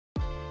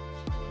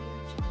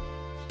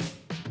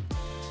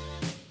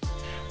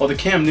Well, the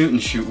Cam Newton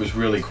shoot was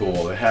really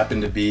cool. It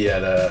happened to be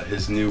at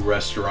his new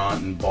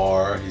restaurant and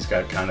bar. He's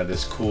got kind of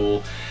this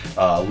cool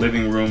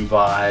living room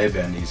vibe,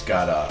 and he's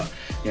got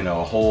a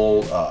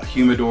whole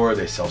humidor.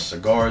 They sell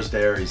cigars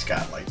there. He's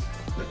got like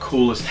the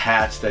coolest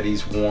hats that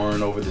he's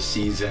worn over the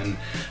season.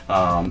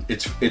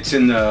 It's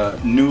in the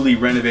newly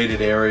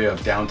renovated area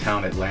of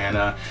downtown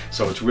Atlanta,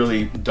 so it's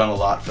really done a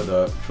lot for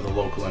the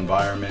local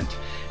environment,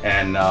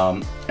 and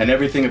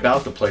everything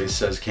about the place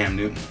says Cam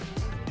Newton.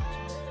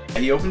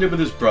 He opened it with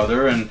his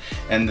brother, and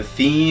the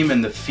theme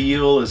and the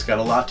feel has got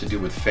a lot to do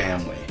with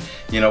family.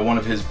 You know, one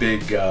of his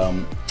big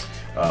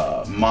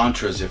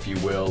mantras, if you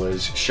will,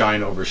 is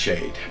shine over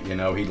shade. You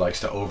know, he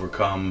likes to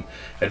overcome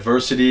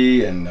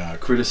adversity and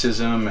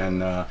criticism,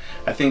 and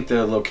I think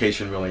the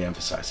location really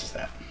emphasizes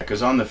that.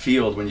 Because on the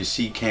field, when you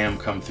see Cam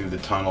come through the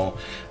tunnel,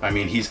 I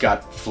mean, he's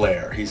got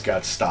flair, he's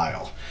got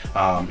style.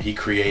 He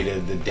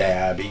created the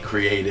dab, he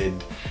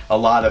created a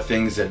lot of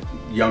things that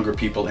younger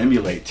people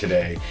emulate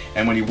today.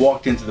 And when he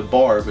walked into the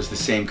bar, it was the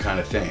same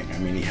kind of thing. I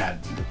mean, he had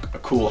a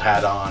cool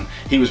hat on.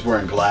 He was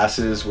wearing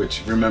glasses,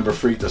 which, remember,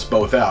 freaked us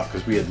both out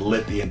because we had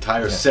lit the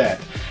entire set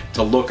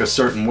to look a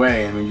certain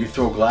way. And when you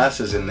throw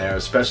glasses in there,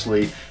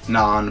 especially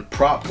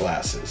non-prop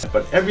glasses,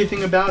 but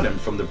everything about him,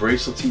 from the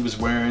bracelets he was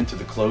wearing to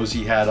the clothes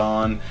he had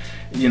on,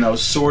 you know,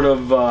 sort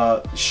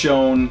of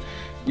shown,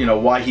 you know,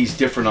 why he's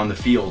different on the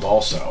field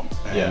also.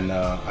 And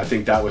I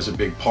think that was a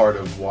big part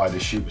of why the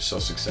shoot was so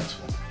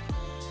successful.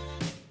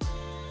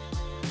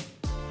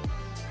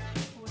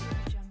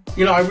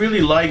 You know, I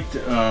really liked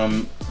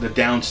the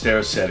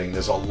downstairs setting.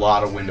 There's a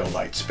lot of window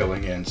light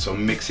spilling in, so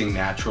mixing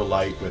natural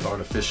light with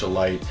artificial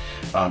light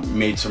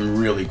made some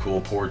really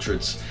cool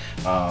portraits.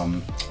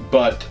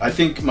 But I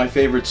think my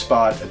favorite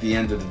spot at the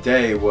end of the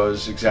day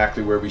was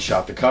exactly where we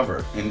shot the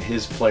cover, in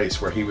his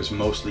place where he was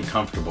mostly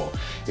comfortable.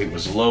 It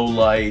was low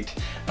light.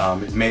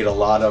 It made a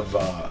lot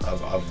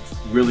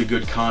of really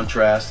good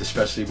contrast,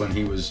 especially when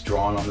he was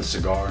drawing on the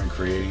cigar and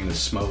creating the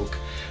smoke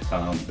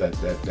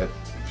that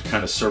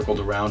kind of circled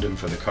around him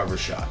for the cover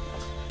shot.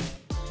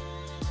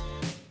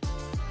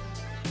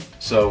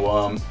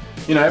 So,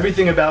 you know,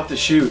 everything about the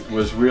shoot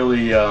was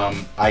really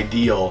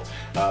ideal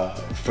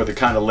for the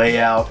kind of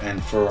layout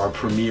and for our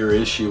premiere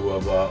issue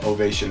of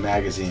Ovation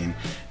Magazine.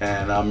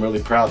 And I'm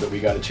really proud that we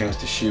got a chance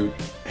to shoot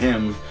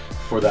him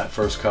for that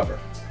first cover.